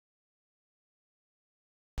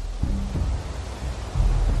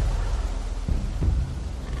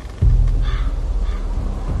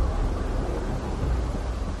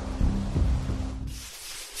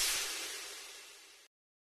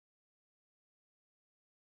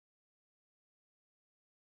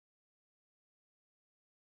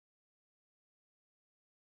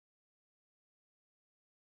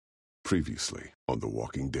Previously on The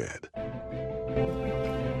Walking Dead.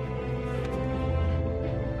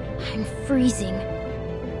 I'm freezing.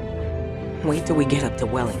 Wait till we get up to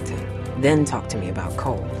Wellington, then talk to me about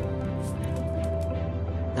coal.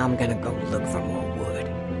 I'm gonna go look for more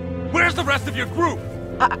wood. Where's the rest of your group?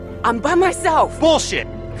 I'm by myself! Bullshit!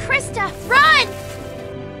 Krista, run!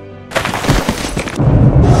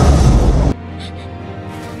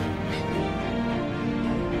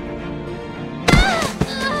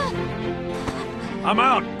 I'm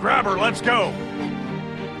out! Grab her, let's go!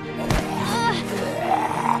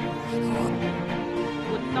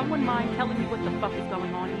 Would someone mind telling me what the fuck is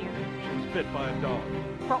going on here? She was bit by a dog.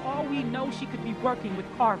 For all we know, she could be working with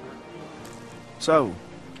Carver. So,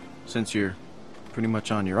 since you're pretty much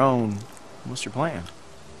on your own, what's your plan?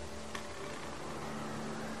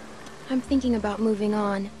 I'm thinking about moving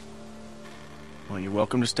on. Well, you're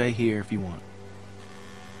welcome to stay here if you want.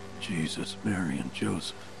 Jesus, Mary, and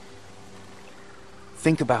Joseph.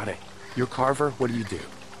 Think about it. You're Carver, what do you do?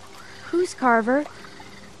 Who's Carver?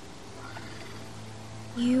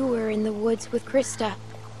 You were in the woods with Krista.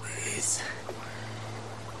 Please.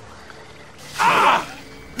 I'm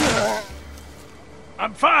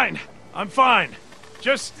fine! I'm fine!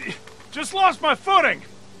 Just lost my footing!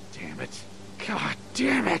 Damn it. God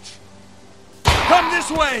damn it! Come this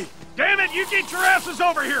way! Damn it, you get your asses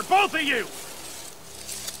over here, both of you!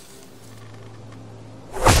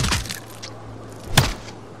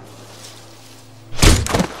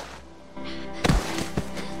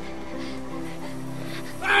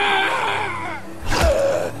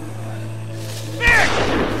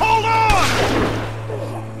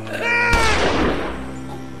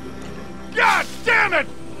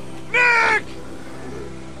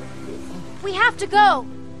 We have to go!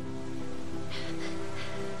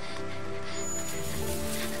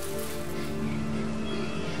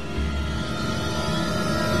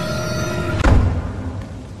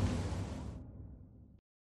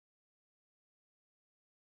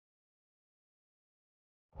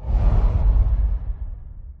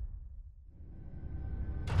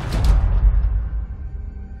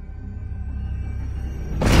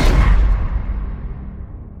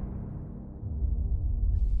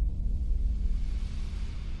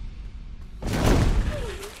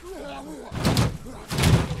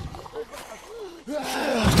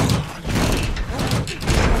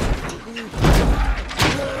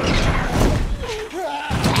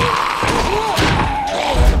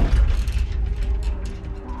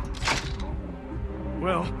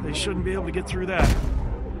 Well, they shouldn't be able to get through that.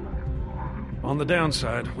 On the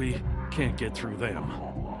downside, we can't get through them.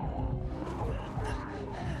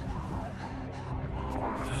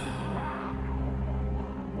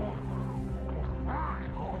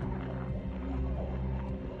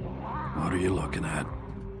 What are you looking at?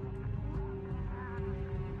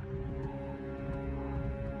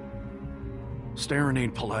 Staring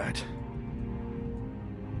ain't polite.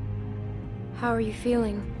 How are you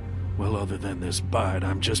feeling? Well, other than this bite,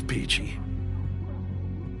 I'm just peachy.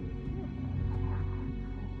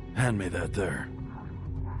 Hand me that there.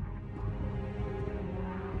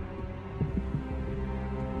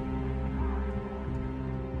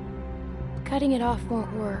 Cutting it off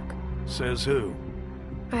won't work. Says who?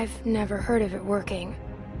 I've never heard of it working.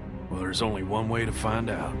 Well, there's only one way to find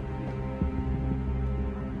out.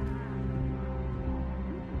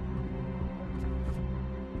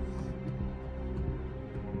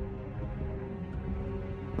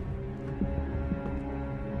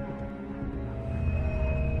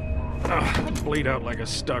 Bleed out like a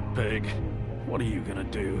stuck pig. What are you gonna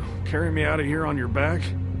do? Carry me out of here on your back?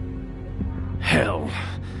 Hell.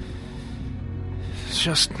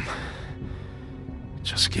 Just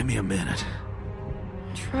give me a minute.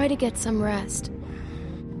 Try to get some rest.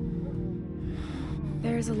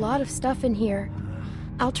 There's a lot of stuff in here.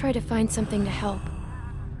 I'll try to find something to help.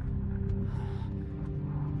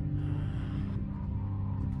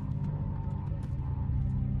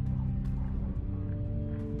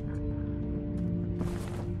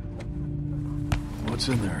 What's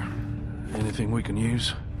in there? Anything we can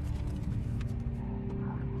use?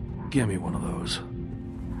 Give me one of those.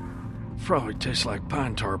 Probably tastes like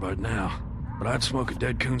pine tar by now, but I'd smoke a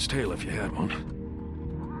dead coon's tail if you had one.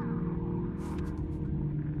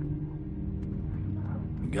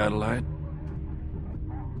 Got a light?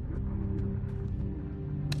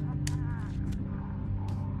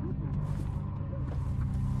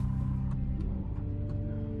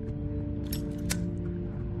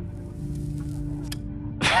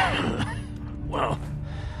 Well,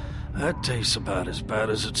 that tastes about as bad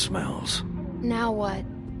as it smells. Now what?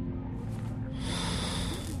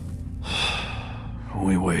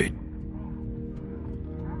 We wait.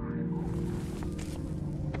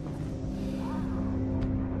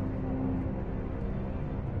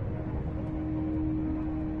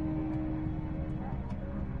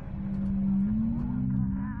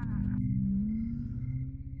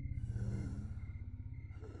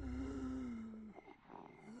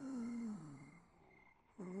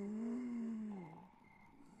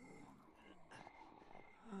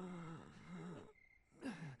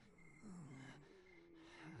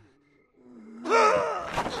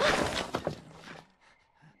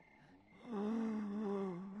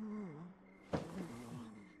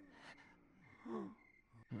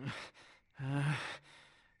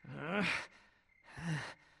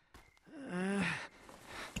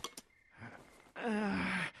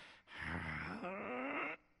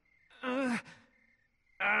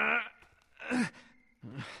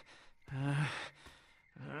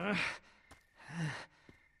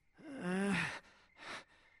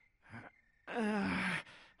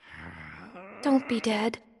 Don't be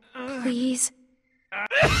dead. Please.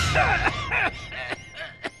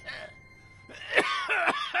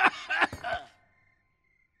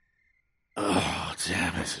 Oh,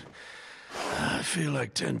 damn it. I feel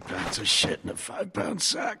like 10 pounds of shit in a 5-pound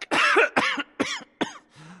sack.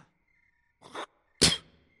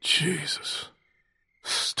 Jesus.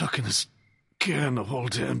 Stuck in this can the whole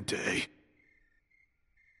damn day.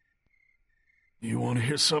 You want to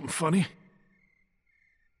hear something funny?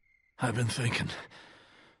 I've been thinking,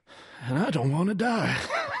 and I don't want to die.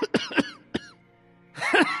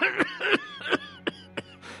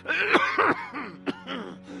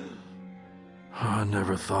 I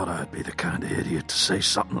never thought I'd be the kind of idiot to say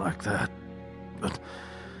something like that, but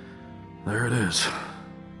there it is.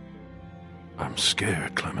 I'm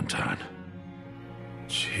scared, Clementine.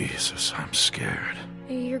 Jesus, I'm scared.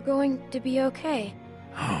 You're going to be okay.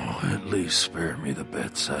 Oh, at least spare me the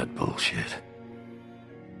bedside bullshit.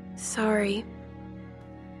 Sorry.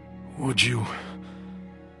 Would you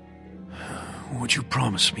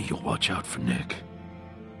promise me you'll watch out for Nick?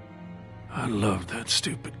 I love that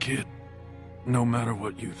stupid kid. No matter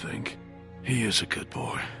what you think, he is a good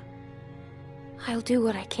boy. I'll do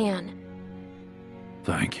what I can.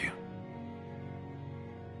 Thank you.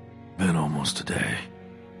 Been almost a day.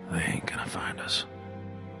 They ain't gonna find us.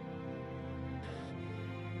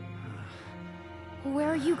 Where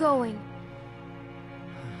are you going?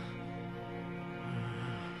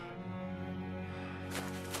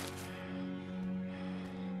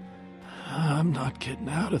 I'm not getting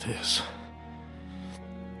out of this.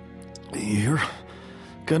 You're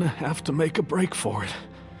gonna have to make a break for it.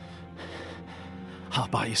 I'll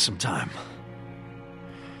buy you some time.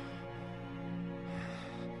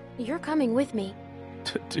 You're coming with me.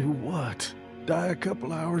 To do what? Die a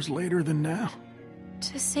couple hours later than now?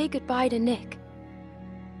 To say goodbye to Nick.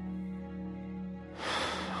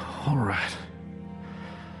 All right.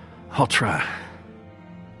 I'll try.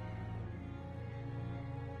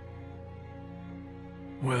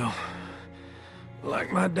 Well,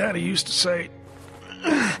 like my daddy used to say,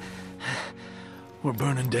 we're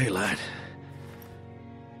burning daylight.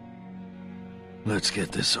 Let's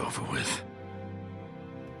get this over with.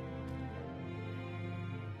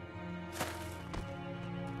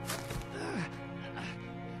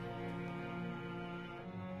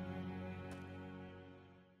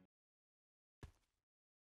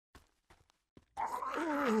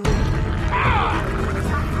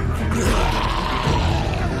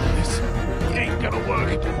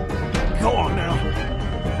 Go on now.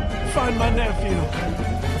 Find my nephew.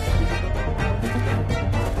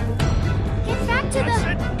 Get back to I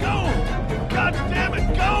said go! God damn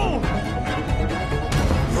it, go!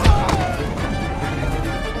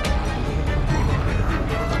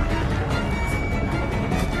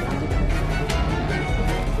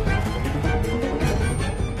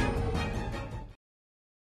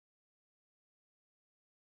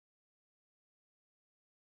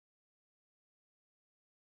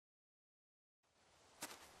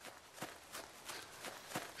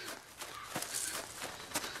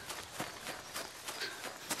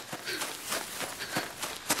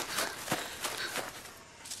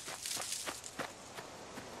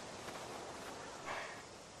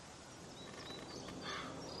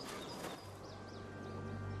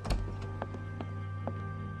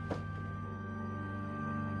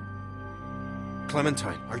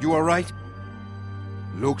 Clementine, are you all right?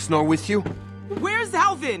 Luke's not with you? Where's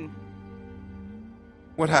Alvin?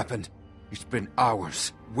 What happened? It's been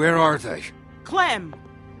hours. Where are they? Clem.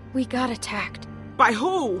 We got attacked. By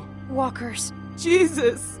who? Walkers.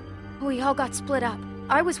 Jesus. We all got split up.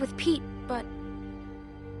 I was with Pete, but...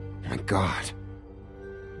 My God.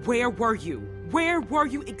 Where were you? Where were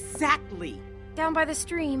you exactly? Down by the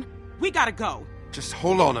stream. We gotta go. Just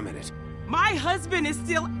hold on a minute. My husband is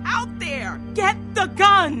still out there. Get the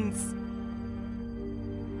guns.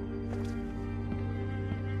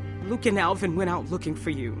 Luke and Alvin went out looking for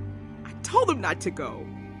you. I told them not to go.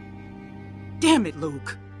 Damn it,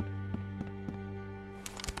 Luke.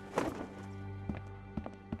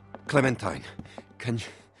 Clementine, can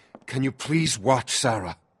you please watch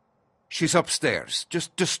Sarah? She's upstairs.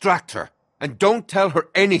 Just distract her. And don't tell her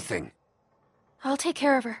anything. I'll take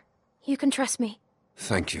care of her. You can trust me.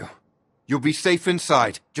 Thank you. You'll be safe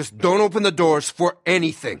inside. Just don't open the doors for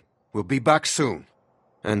anything. We'll be back soon.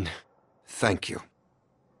 And thank you.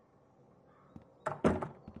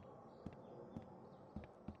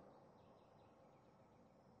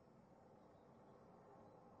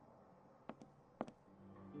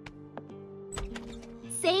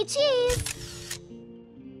 Say cheese!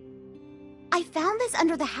 I found this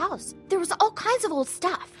under the house. There was all kinds of old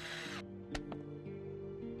stuff.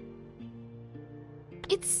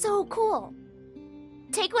 It's so cool.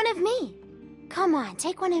 Take one of me. Come on,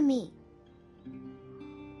 take one of me.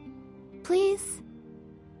 Please?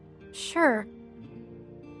 Sure.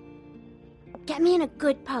 Get me in a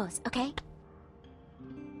good pose, okay?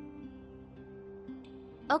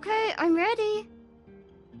 Okay, I'm ready.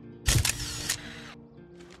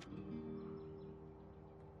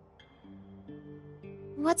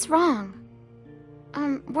 What's wrong?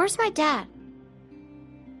 Where's my dad?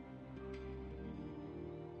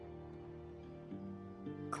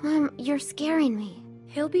 Clem, you're scaring me.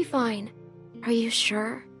 He'll be fine. Are you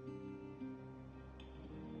sure?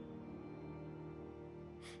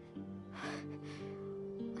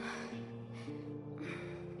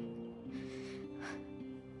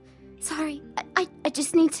 Sorry, I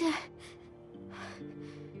just need to...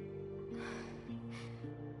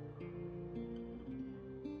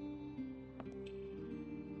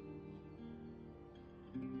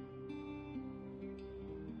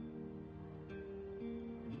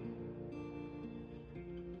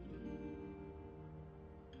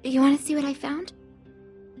 You want to see what I found?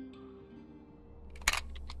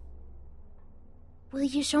 Will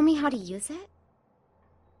you show me how to use it?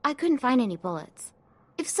 I couldn't find any bullets.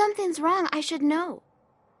 If something's wrong, I should know.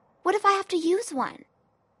 What if I have to use one?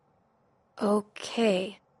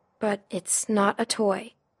 Okay, but it's not a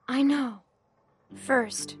toy. I know.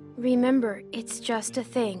 First, remember, it's just a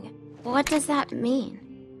thing. What does that mean?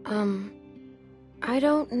 I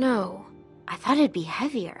don't know. I thought it'd be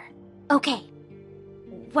heavier. Okay.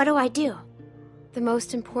 What do I do? The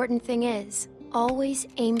most important thing is, always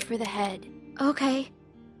aim for the head. Okay.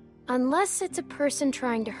 Unless it's a person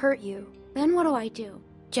trying to hurt you. Then what do I do?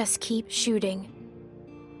 Just keep shooting.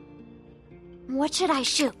 What should I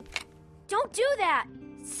shoot? Don't do that!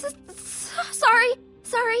 Sorry.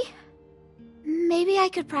 Maybe I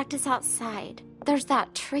could practice outside. There's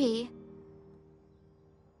that tree.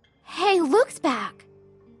 Hey, Luke's back!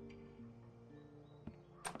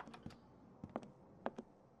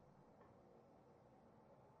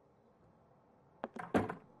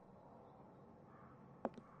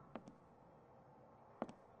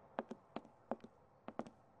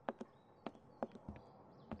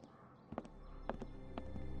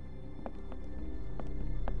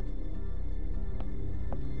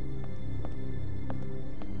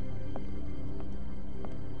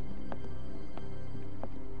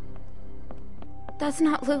 That's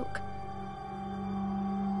not Luke.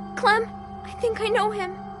 Clem, I think I know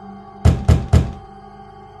him.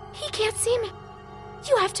 He can't see me.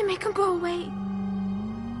 You have to make him go away.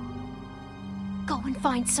 Go and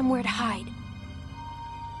find somewhere to hide.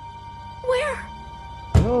 Where?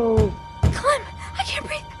 Hello? Clem, I can't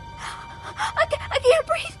breathe. I can't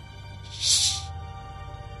breathe. Shh.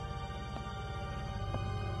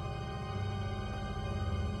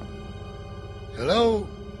 Hello?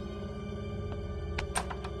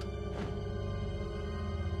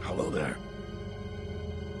 Hello there.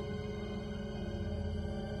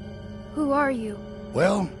 Who are you?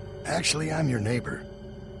 Well, actually, I'm your neighbor.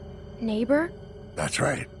 Neighbor? That's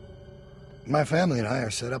right. My family and I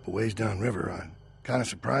are set up a ways downriver. I'm kind of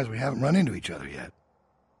surprised we haven't run into each other yet.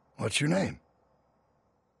 What's your name?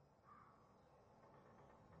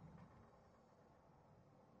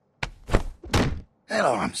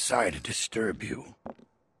 Hello, I'm sorry to disturb you.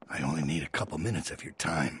 I only need a couple minutes of your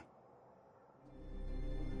time.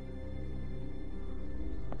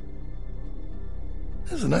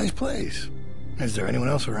 This is a nice place. Is there anyone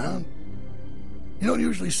else around? You don't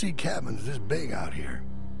usually see cabins this big out here.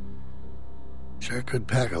 Sure could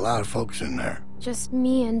pack a lot of folks in there. Just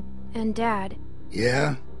me and Dad.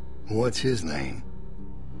 Yeah? What's his name?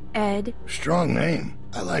 Ed. Strong name.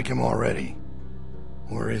 I like him already.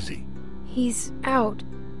 Where is he? He's out.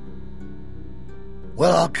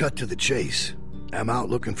 Well, I'll cut to the chase. I'm out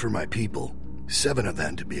looking for my people. 7 of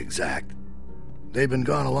them, to be exact. They've been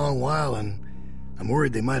gone a long while, and I'm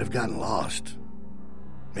worried they might have gotten lost.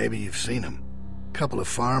 Maybe you've seen them. Couple of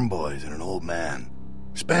farm boys and an old man.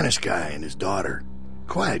 Spanish guy and his daughter.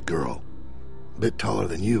 Quiet girl. Bit taller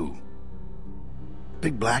than you.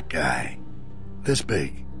 Big black guy. This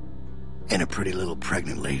big. And a pretty little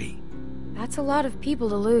pregnant lady. That's a lot of people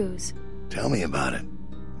to lose. Tell me about it.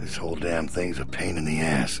 This whole damn thing's a pain in the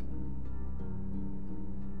ass.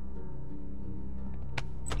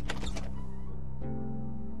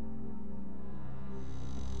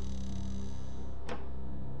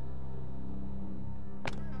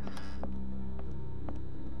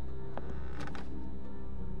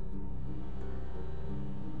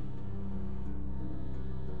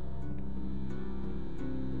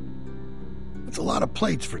 It's a lot of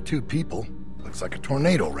plates for 2 people. Looks like a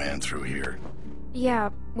tornado ran through here. Yeah,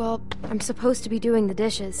 well, I'm supposed to be doing the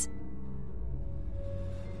dishes.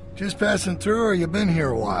 Just passing through, or you been here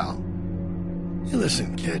a while? Hey,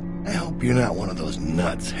 listen, kid. I hope you're not one of those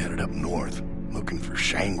nuts headed up north, looking for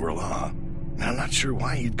Shangri-La. I'm not sure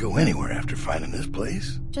why you'd go anywhere after finding this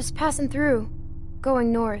place. Just passing through.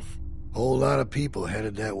 Going north. Whole lot of people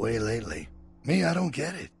headed that way lately. Me, I don't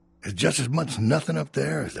get it. There's just as much nothing up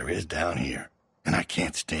there as there is down here. And I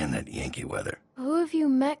can't stand that Yankee weather. Who have you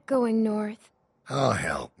met going north? Oh,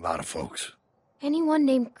 hell, a lot of folks. Anyone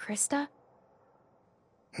named Krista?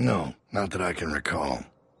 No, not that I can recall.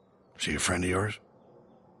 She a friend of yours?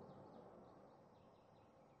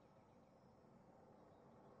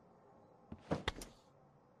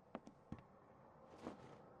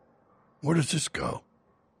 Where does this go?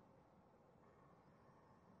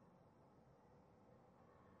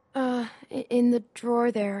 In the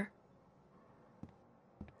drawer there.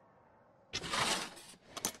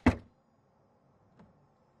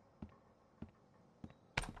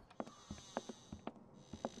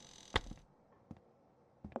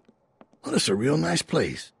 Well, it's a real nice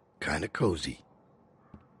place. Kinda cozy.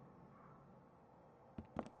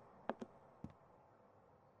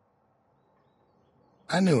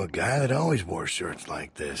 I knew a guy that always wore shirts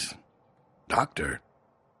like this. Doctor.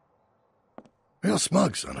 Real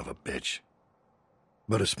smug son of a bitch.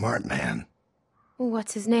 But a smart man.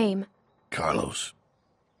 What's his name? Carlos.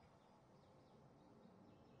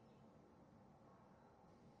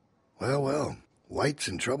 Well, White's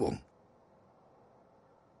in trouble.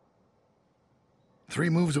 3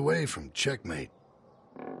 moves away from checkmate.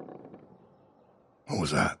 What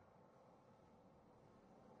was that?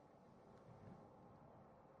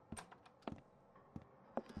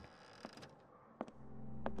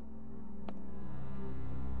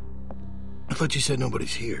 I thought you said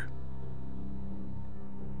nobody's here.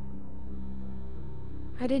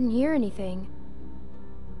 I didn't hear anything.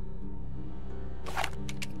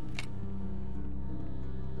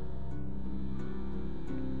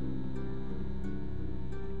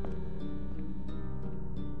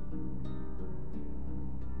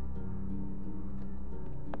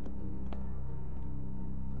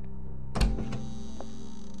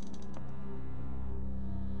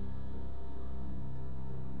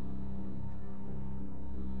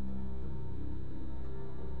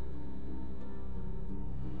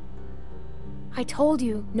 I told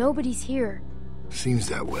you, nobody's here. Seems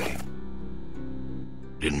that way.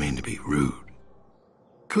 Didn't mean to be rude.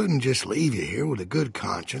 Couldn't just leave you here with a good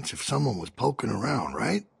conscience if someone was poking around,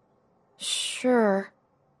 right? Sure.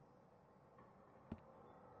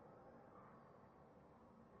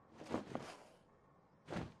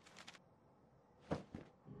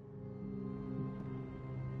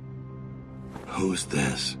 Who's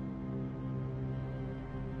this?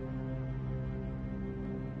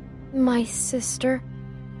 My sister.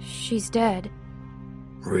 She's dead.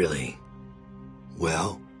 Really?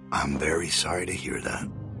 Well, I'm very sorry to hear that.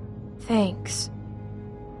 Thanks.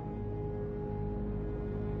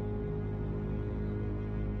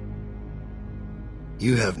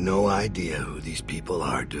 You have no idea who these people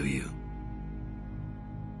are, do you?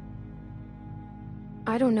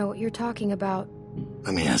 I don't know what you're talking about.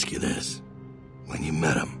 Let me ask you this. When you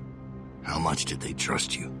met them, how much did they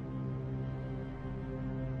trust you?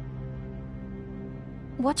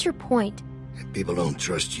 What's your point? If people don't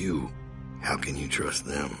trust you, how can you trust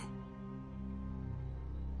them?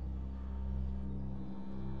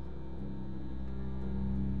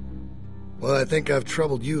 Well, I think I've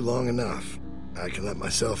troubled you long enough. I can let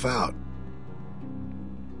myself out.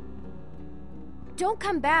 Don't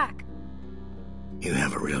come back. You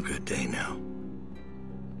have a real good day now.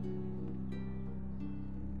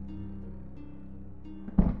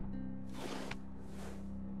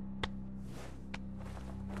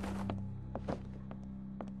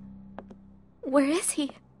 Where is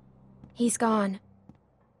he? He's gone.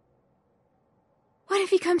 What if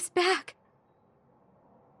he comes back?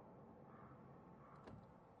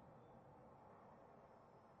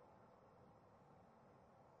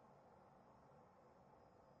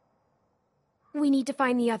 We need to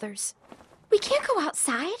find the others. We can't go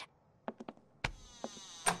outside.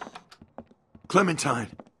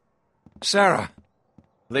 Clementine. Sarah.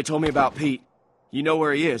 They told me about Pete. You know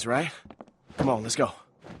where he is, right? Come on, let's go.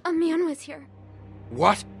 A man was here.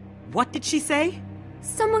 What? What did she say?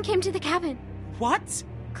 Someone came to the cabin. What?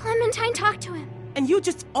 Clementine talked to him. And you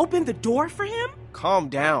just opened the door for him? Calm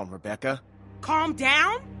down, Rebecca. Calm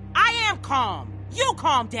down? I am calm. You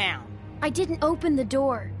calm down. I didn't open the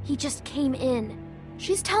door. He just came in.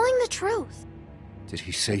 She's telling the truth. Did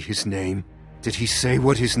he say his name? Did he say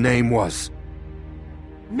what his name was?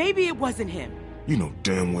 Maybe it wasn't him. You know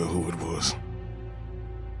damn well who it was.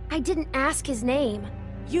 I didn't ask his name.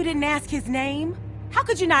 You didn't ask his name? How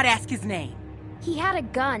could you not ask his name? He had a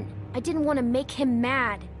gun. I didn't want to make him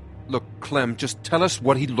mad. Look, Clem, just tell us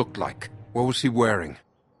what he looked like. What was he wearing?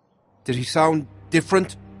 Did he sound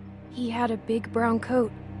different? He had a big brown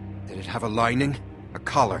coat. Did it have a lining? A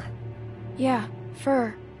collar? Yeah,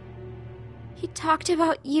 fur. He talked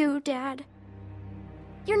about you, Dad.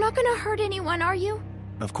 You're not gonna hurt anyone, are you?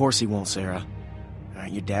 Of course he won't, Sarah.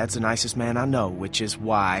 Your dad's the nicest man I know, which is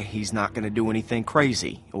why he's not gonna do anything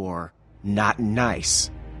crazy or not nice,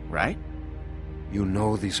 right? You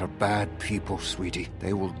know these are bad people, sweetie.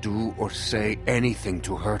 They will do or say anything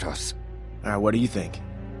to hurt us. What do you think?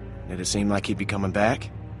 Did it seem like he'd be coming back?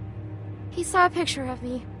 He saw a picture of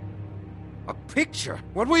me. A picture?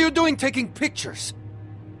 What were you doing taking pictures?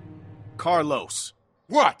 Carlos.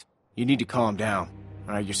 What? You need to calm down.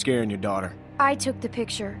 You're scaring your daughter. I took the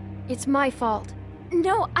picture. It's my fault.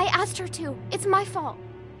 No, I asked her to. It's my fault.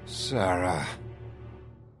 Sarah.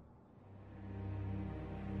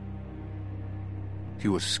 He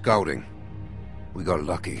was scouting. We got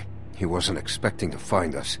lucky. He wasn't expecting to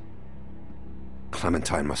find us.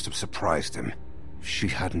 Clementine must have surprised him. If she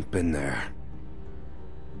hadn't been there.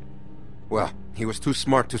 Well, he was too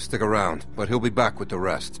smart to stick around, but he'll be back with the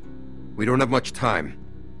rest. We don't have much time.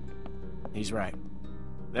 He's right.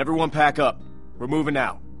 Everyone pack up. We're moving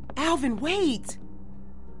out. Alvin, wait!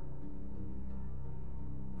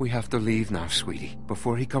 We have to leave now, sweetie,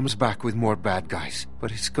 before he comes back with more bad guys.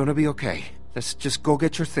 But it's gonna be okay. Let's just go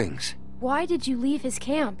get your things. Why did you leave his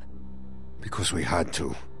camp? Because we had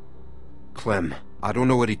to. Clem, I don't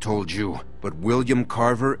know what he told you, but William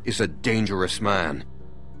Carver is a dangerous man.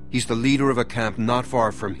 He's the leader of a camp not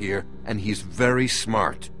far from here, and he's very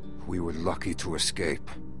smart. We were lucky to escape.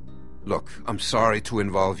 Look, I'm sorry to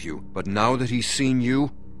involve you, but now that he's seen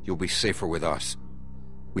you, you'll be safer with us.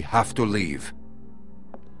 We have to leave.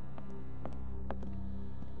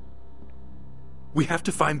 We have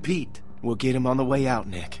to find Pete. We'll get him on the way out,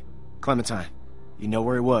 Nick. Clementine, you know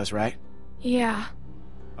where he was, right? Yeah.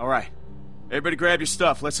 All right. Everybody grab your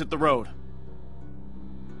stuff. Let's hit the road.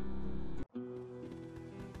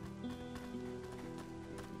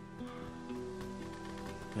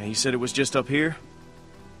 Now, you said it was just up here?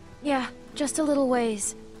 Yeah, just a little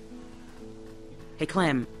ways. Hey,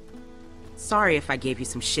 Clem. Sorry if I gave you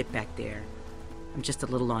some shit back there. I'm just a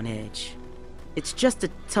little on edge. It's just a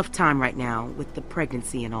tough time right now, with the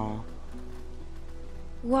pregnancy and all.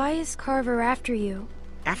 Why is Carver after you?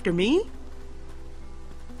 After me?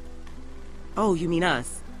 Oh, you mean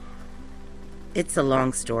us? It's a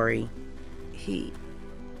long story. He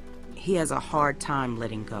has a hard time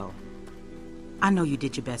letting go. I know you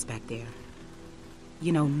did your best back there.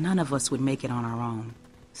 You know, none of us would make it on our own.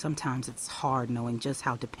 Sometimes it's hard knowing just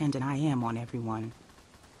how dependent I am on everyone.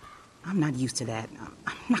 I'm not used to that.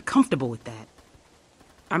 I'm not comfortable with that.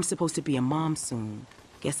 I'm supposed to be a mom soon.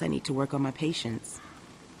 Guess I need to work on my patience.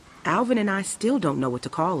 Alvin and I still don't know what to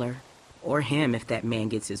call her. Or him if that man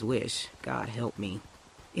gets his wish. God help me.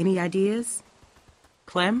 Any ideas?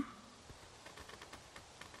 Clem?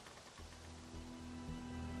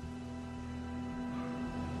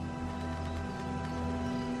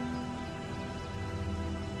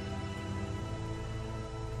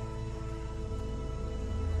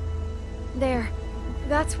 There.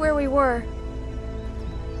 That's where we were.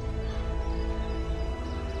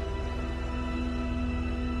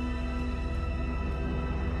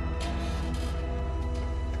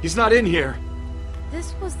 He's not in here.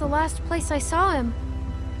 This was the last place I saw him.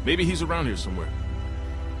 Maybe he's around here somewhere.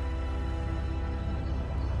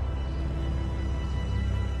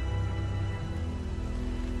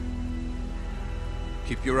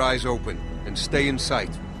 Keep your eyes open and stay in sight.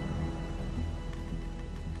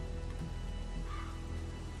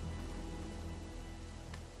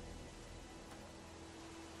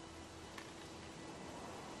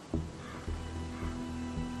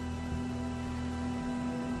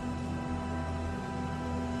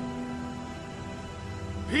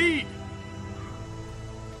 Pete!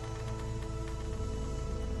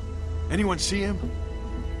 Anyone see him?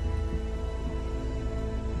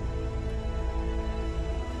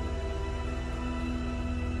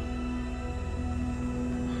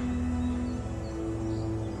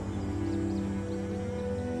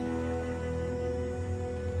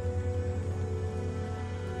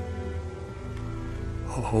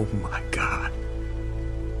 Oh my God.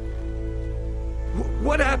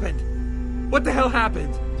 What happened? What the hell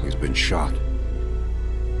happened? He's been shot.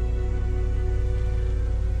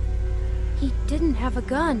 He didn't have a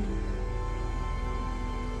gun.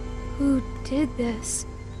 Who did this?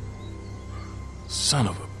 Son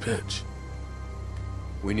of a bitch.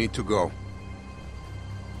 We need to go.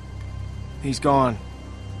 He's gone.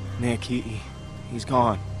 Nick, he's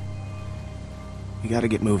gone. You gotta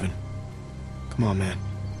get moving. Come on, man.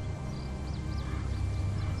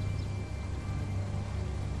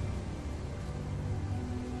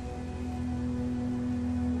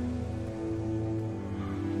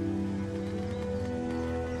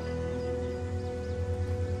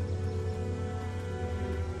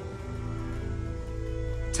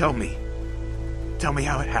 Tell me. Tell me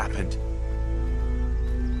how it happened.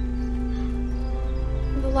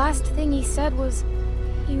 The last thing he said was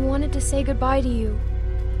he wanted to say goodbye to you.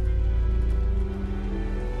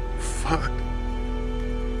 Fuck.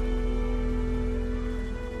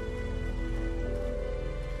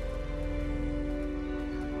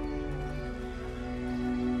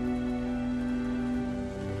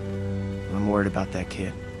 I'm worried about that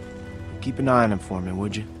kid. Keep an eye on him for me,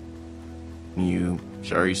 would you? You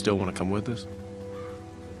sure you still want to come with us?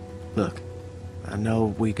 Look, I know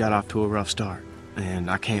we got off to a rough start,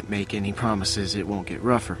 and I can't make any promises it won't get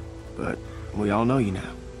rougher, but we all know you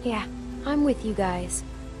now. Yeah, I'm with you guys.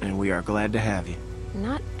 And we are glad to have you.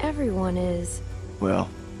 Not everyone is. Well,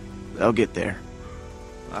 they'll get there.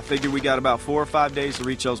 I figure we got about 4 or 5 days to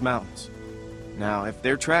reach those mountains. Now, if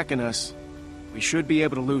they're tracking us, we should be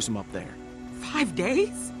able to lose them up there. 5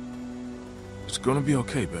 days? It's gonna be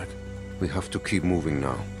okay, Beck. We have to keep moving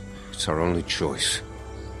now. It's our only choice.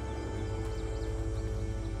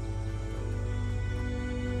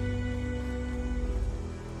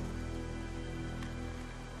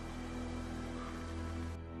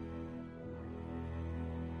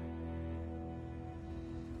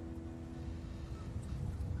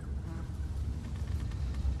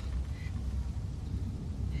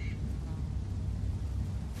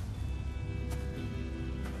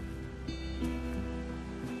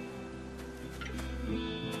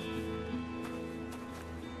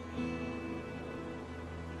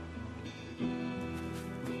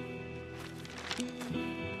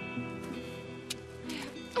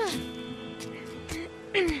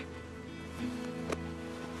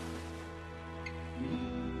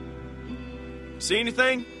 See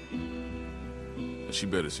anything? She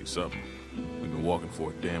better see something. We've been walking for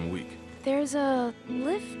a damn week. There's a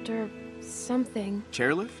lift or something.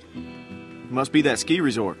 Chairlift? Must be that ski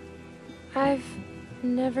resort. I've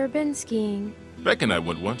never been skiing. Beck and I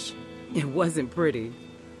went once. It wasn't pretty.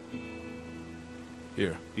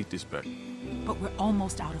 Here, eat this, Beck. But we're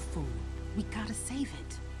almost out of food. We gotta save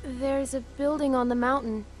it. There's a building on the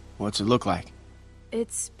mountain. What's it look like?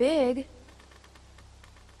 It's big.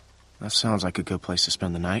 That sounds like a good place to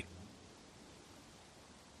spend the night.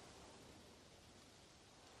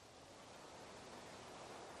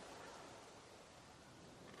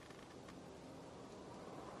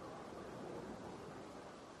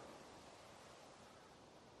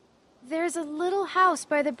 There's a little house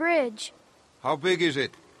by the bridge. How big is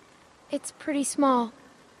it? It's pretty small.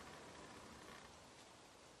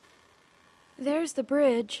 There's the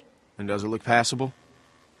bridge. And does it look passable?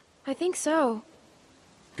 I think so.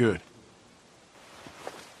 Good.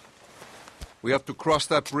 We have to cross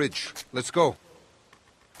that bridge. Let's go.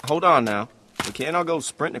 Hold on now. We can't all go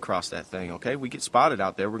sprinting across that thing, okay? We get spotted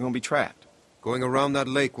out there, we're gonna be trapped. Going around that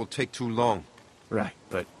lake will take too long. Right,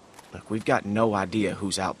 but look, we've got no idea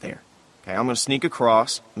who's out there. Okay, I'm gonna sneak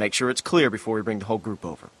across, make sure it's clear before we bring the whole group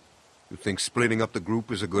over. You think splitting up the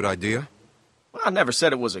group is a good idea? Well, I never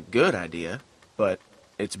said it was a good idea, but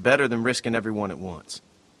it's better than risking everyone at once.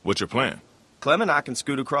 What's your plan? Clem and I can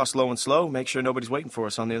scoot across low and slow, make sure nobody's waiting for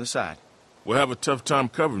us on the other side. We'll have a tough time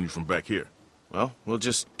covering you from back here. Well, we'll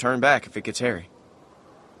just turn back if it gets hairy.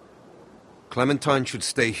 Clementine should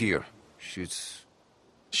stay here.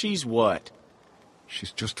 She's what?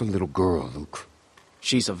 She's just a little girl, Luke.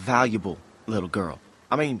 She's a valuable little girl.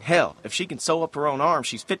 I mean, hell, if she can sew up her own arm,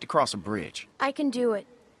 she's fit to cross a bridge. I can do it.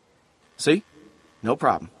 See? No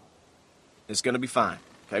problem. It's gonna be fine.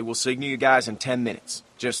 Okay, we'll signal you guys in 10 minutes.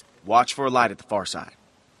 Just watch for a light at the far side.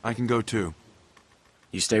 I can go too.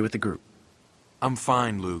 You stay with the group. I'm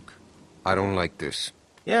fine, Luke. I don't like this.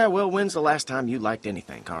 Yeah, well, when's the last time you liked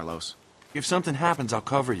anything, Carlos? If something happens, I'll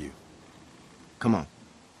cover you. Come on.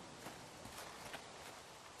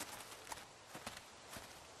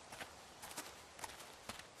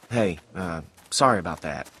 Hey, sorry about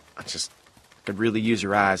that. I just could really use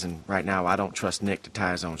your eyes, and right now I don't trust Nick to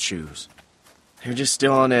tie his own shoes. You're just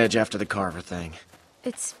still on edge after the Carver thing.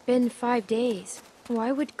 It's been 5 days.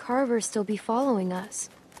 Why would Carver still be following us?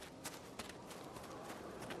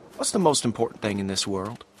 What's the most important thing in this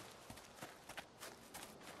world?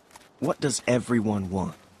 What does everyone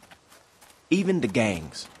want? Even the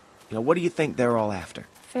gangs. You know, what do you think they're all after?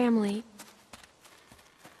 Family.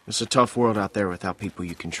 It's a tough world out there without people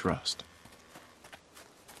you can trust.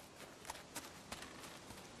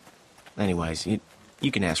 Anyways,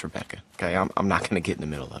 you can ask Rebecca, okay? I'm not gonna get in the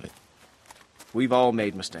middle of it. We've all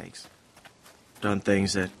made mistakes. Done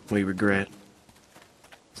things that we regret.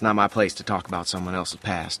 It's not my place to talk about someone else's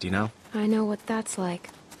past, you know? I know what that's like.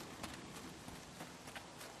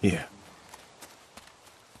 Yeah.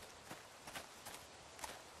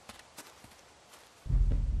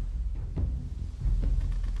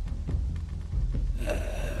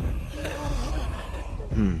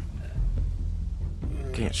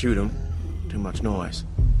 Can't shoot them. Too much noise.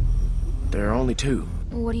 There are only two.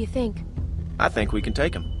 What do you think? I think we can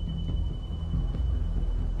take them.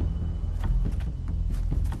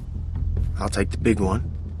 I'll take the big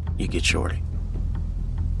one. You get Shorty.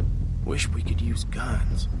 Wish we could use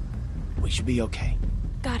guns. We should be okay.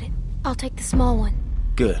 Got it. I'll take the small one.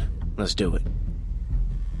 Good. Let's do it.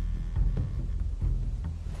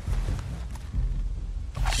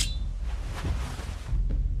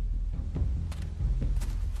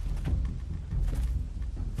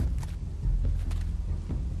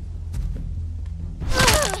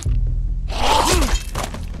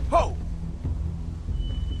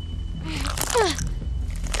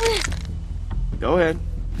 Go ahead.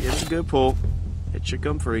 Give it a good pull. It should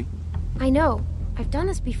come free. I know. I've done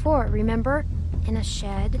this before, remember? In a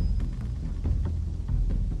shed.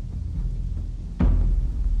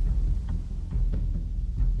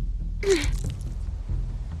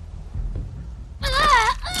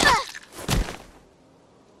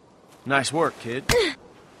 Nice work, kid.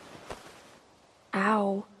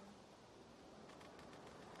 Ow.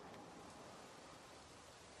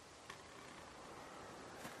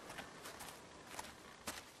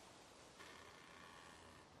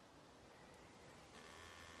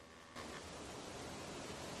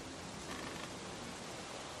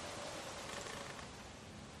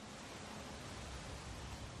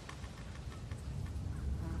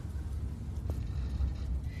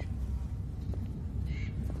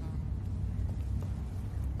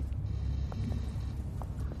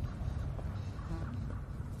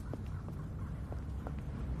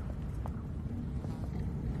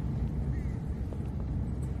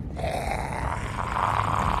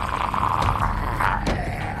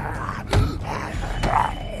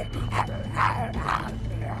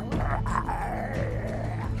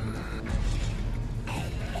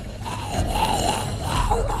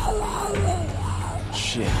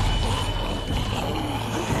 Shit.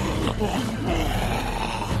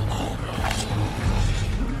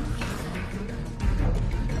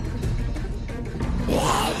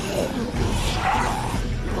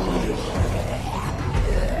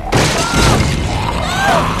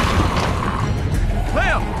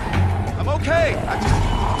 Clem! I'm okay.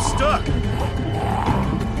 I'm stuck.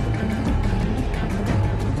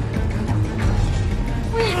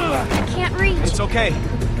 I can't reach. It's okay.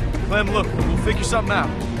 Clem, look, we'll figure something out.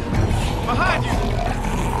 Behind you!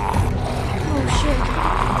 Oh, shit.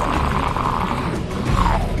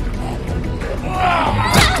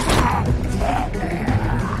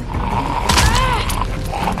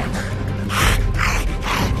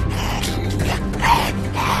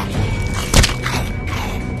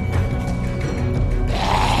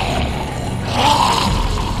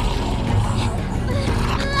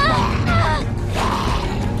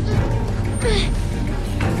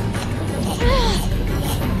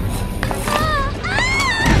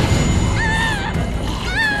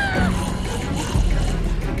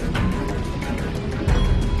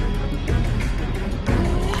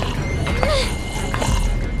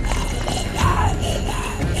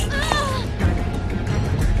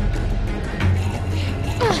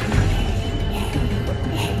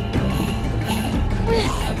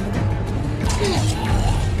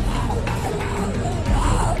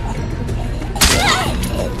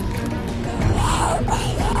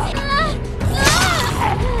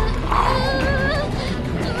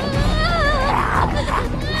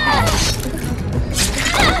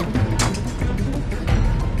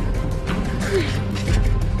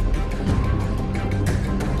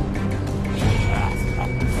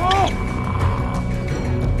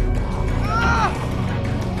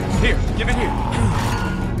 Here, give it here.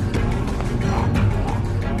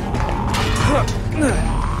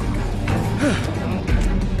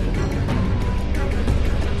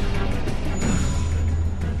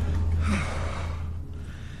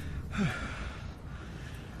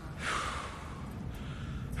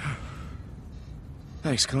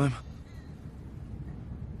 Thanks, Clem.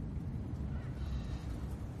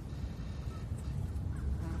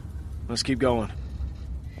 Let's keep going.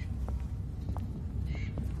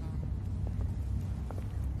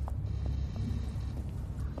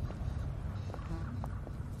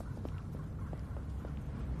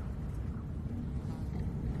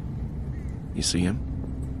 You see him?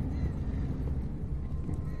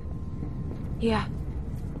 Yeah.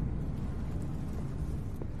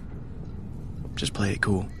 Just play it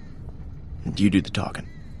cool. And you do the talking.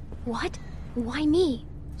 What? Why me?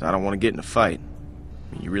 So I don't want to get in a fight.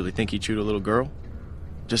 You really think he'd shoot a little girl?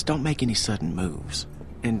 Just don't make any sudden moves.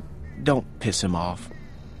 And don't piss him off.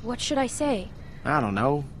 What should I say? I don't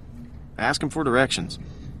know. Ask him for directions.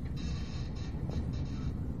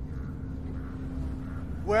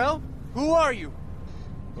 Well, who are you?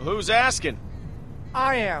 Well, who's asking?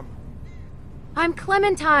 I am. I'm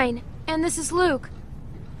Clementine, and this is Luke.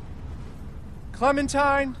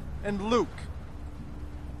 Clementine and Luke.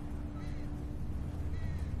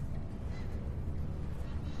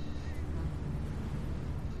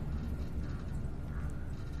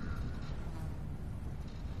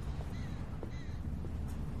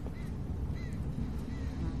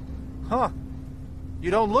 Huh.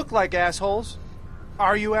 You don't look like assholes.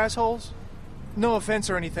 Are you assholes? No offense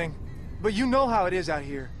or anything, but you know how it is out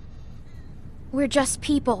here. We're just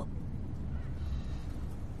people.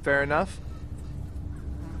 Fair enough.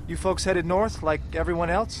 You folks headed north like everyone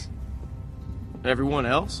else? Everyone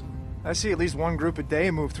else? I see at least one group a day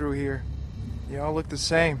move through here. You all look the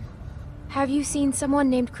same. Have you seen someone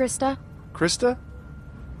named Krista? Krista?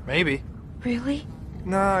 Maybe. Really?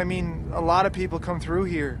 No, I mean, a lot of people come through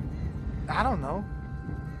here. I don't know.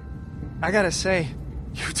 I gotta say,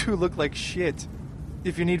 you two look like shit.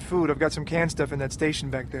 If you need food, I've got some canned stuff in that station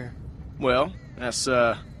back there. Well, that's,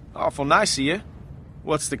 awful nice of you.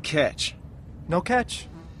 What's the catch? No catch.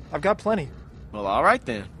 I've got plenty. Well, all right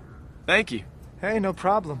then. Thank you. Hey, no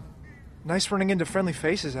problem. Nice running into friendly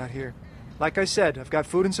faces out here. Like I said, I've got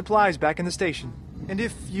food and supplies back in the station. And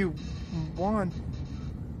if you want...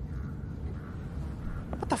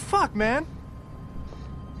 What the fuck, man?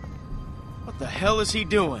 What the hell is he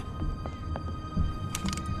doing?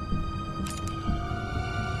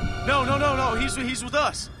 No, he's with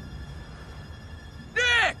us.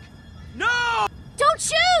 Nick! No! Don't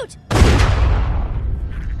shoot!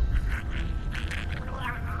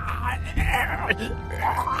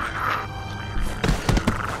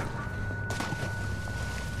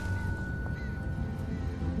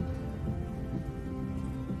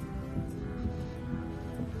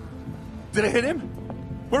 Did I hit him?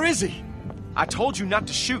 Where is he? I told you not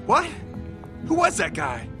to shoot. What? Who was that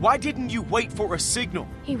guy? Why didn't you wait for a signal?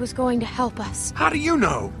 He was going to help us. How do you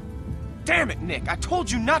know? Damn it, Nick. I told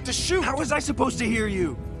you not to shoot. How was I supposed to hear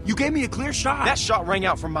you? You gave me a clear shot. That shot rang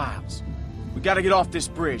out for miles. We gotta get off this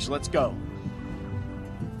bridge. Let's go.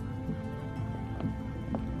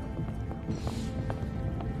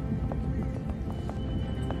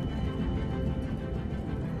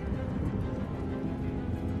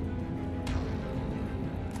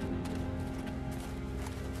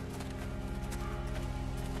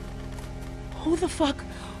 Who the fuck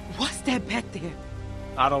was that back there?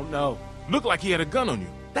 I don't know. Looked like he had a gun on you.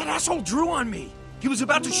 That asshole drew on me. He was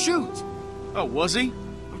about to shoot. Oh, was he?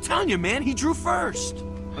 I'm telling you, man, he drew first.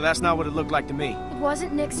 Well, that's not what it looked like to me. It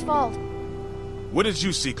wasn't Nick's fault. What did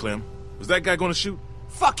you see, Clem? Was that guy gonna shoot?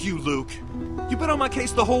 Fuck you, Luke. You've been on my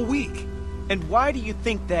case the whole week. And why do you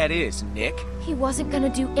think that is, Nick? He wasn't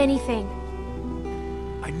gonna do anything.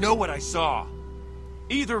 I know what I saw.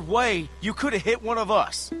 Either way, you could have hit one of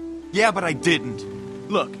us. Yeah, but I didn't.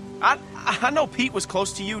 Look, I know Pete was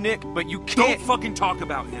close to you, Nick, but you can't... Don't fucking talk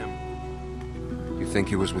about him. You think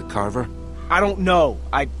he was with Carver? I don't know.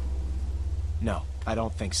 No, I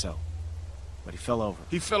don't think so. But he fell over.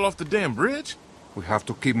 He fell off the damn bridge? We have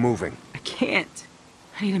to keep moving. I can't.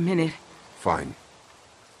 I need a minute. Fine.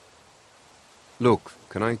 Luke,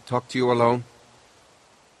 can I talk to you alone?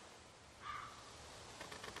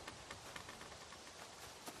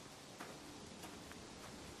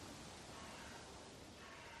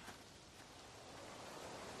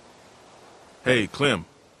 Hey, Clem,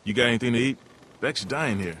 you got anything to eat? Beck's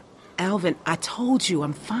dying here. Alvin, I told you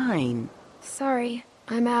I'm fine. Sorry,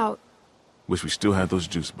 I'm out. Wish we still had those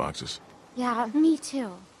juice boxes. Yeah, me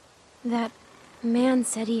too. That man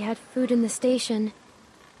said he had food in the station.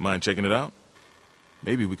 Mind checking it out?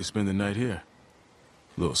 Maybe we could spend the night here.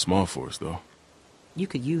 A little small for us, though. You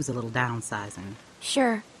could use a little downsizing.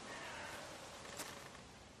 Sure.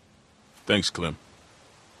 Thanks, Clem.